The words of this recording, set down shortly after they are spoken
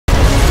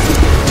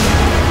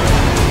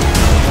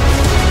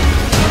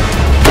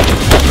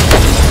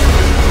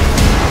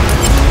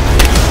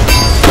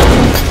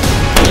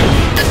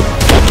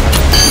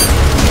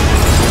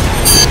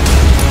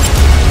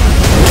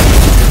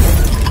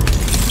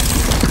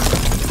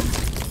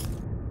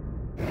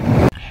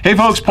Hey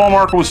folks, Paul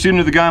Markel with Student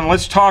of the Gun.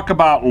 Let's talk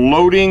about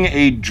loading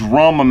a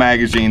drum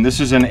magazine.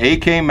 This is an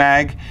AK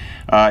mag.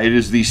 It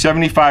is the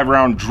 75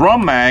 round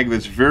drum mag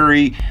that's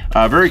very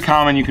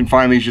common. You can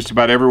find these just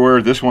about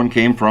everywhere. This one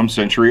came from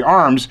Century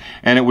Arms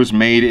and it was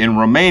made in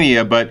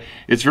Romania, but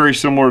it's very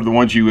similar to the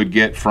ones you would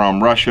get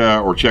from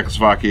Russia or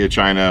Czechoslovakia,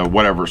 China,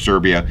 whatever,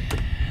 Serbia.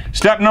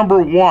 Step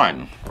number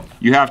one,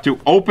 you have to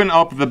open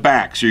up the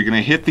back. So you're going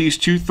to hit these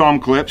two thumb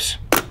clips,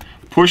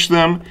 push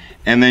them,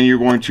 and then you're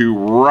going to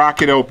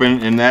rock it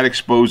open, and that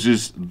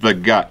exposes the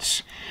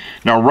guts.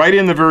 Now, right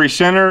in the very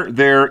center,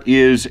 there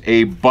is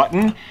a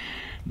button.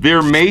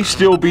 There may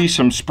still be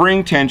some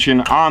spring tension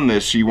on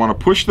this, so you want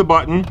to push the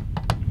button,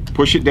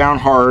 push it down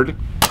hard,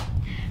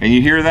 and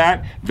you hear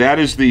that? That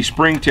is the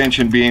spring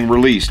tension being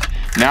released.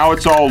 Now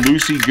it's all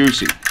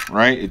loosey-goosey,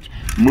 right? It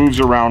moves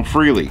around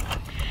freely.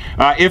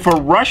 If a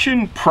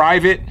Russian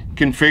private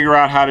can figure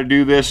out how to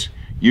do this,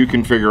 you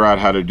can figure out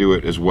how to do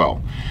it as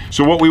well.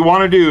 So what we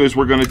want to do is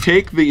we're going to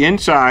take the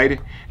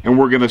inside and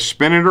we're going to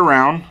spin it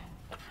around.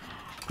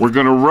 We're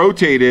going to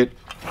rotate it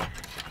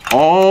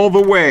all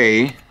the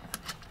way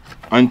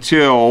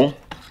until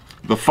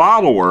the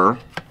follower,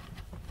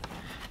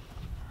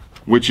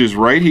 which is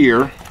right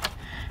here,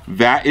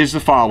 that is the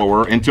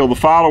follower, until the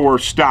follower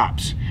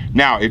stops.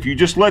 Now, if you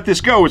just let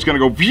this go, it's going to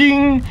go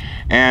ving,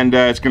 and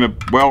it's going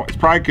to, well, it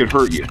probably could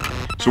hurt you.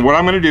 So what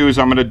I'm going to do is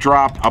I'm going to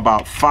drop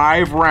about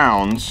 5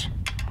 rounds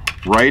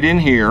right in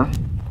here,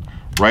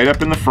 right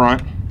up in the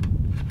front.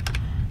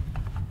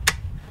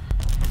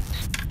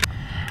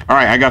 All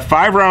right, I got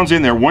 5 rounds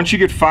in there. Once you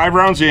get 5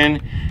 rounds in,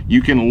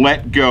 you can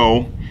let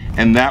go,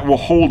 and that will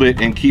hold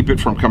it and keep it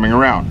from coming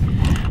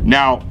around.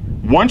 Now,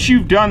 once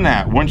you've done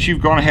that, once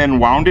you've gone ahead and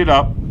wound it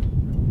up,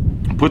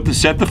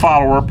 set the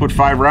follower, put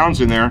 5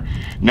 rounds in there.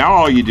 Now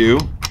all you do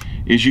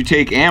is you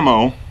take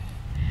ammo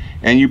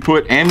and you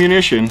put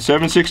ammunition,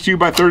 7.62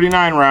 by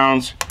 39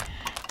 rounds,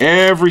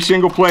 every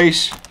single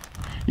place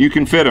you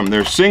can fit them.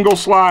 There's single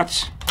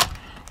slots,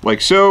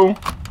 like so.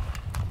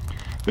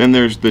 Then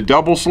there's the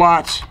double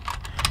slots.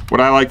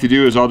 What I like to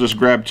do is I'll just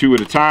grab 2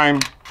 at a time,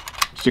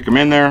 stick them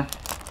in there.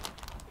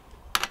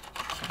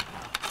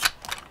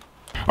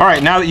 All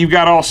right, now that you've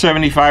got all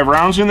 75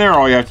 rounds in there,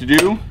 all you have to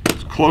do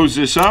is close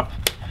this up,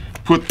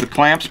 put the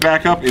clamps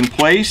back up in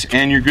place,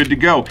 and you're good to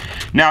go.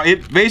 Now,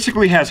 it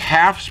basically has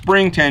half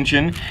spring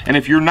tension, and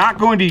if you're not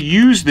going to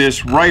use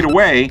this right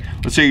away,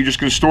 let's say you're just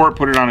going to store it,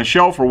 put it on a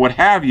shelf or what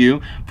have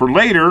you, for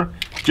later,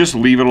 just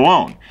leave it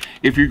alone.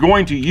 If you're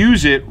going to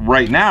use it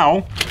right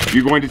now,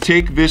 you're going to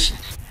take this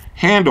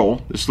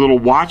handle, this little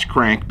watch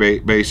crank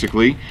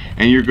basically,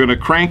 and you're going to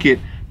crank it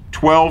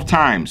 12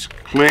 times.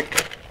 Click,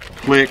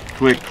 click,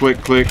 click, click,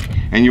 click,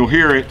 and you'll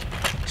hear it.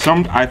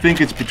 I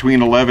think it's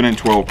between 11 and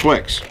 12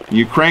 clicks.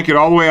 You crank it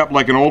all the way up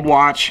like an old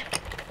watch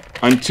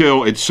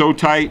until it's so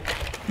tight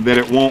that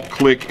it won't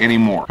click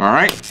anymore. All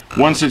right,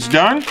 once it's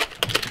done,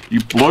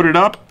 you load it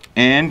up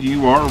and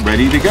you are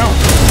ready to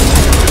go.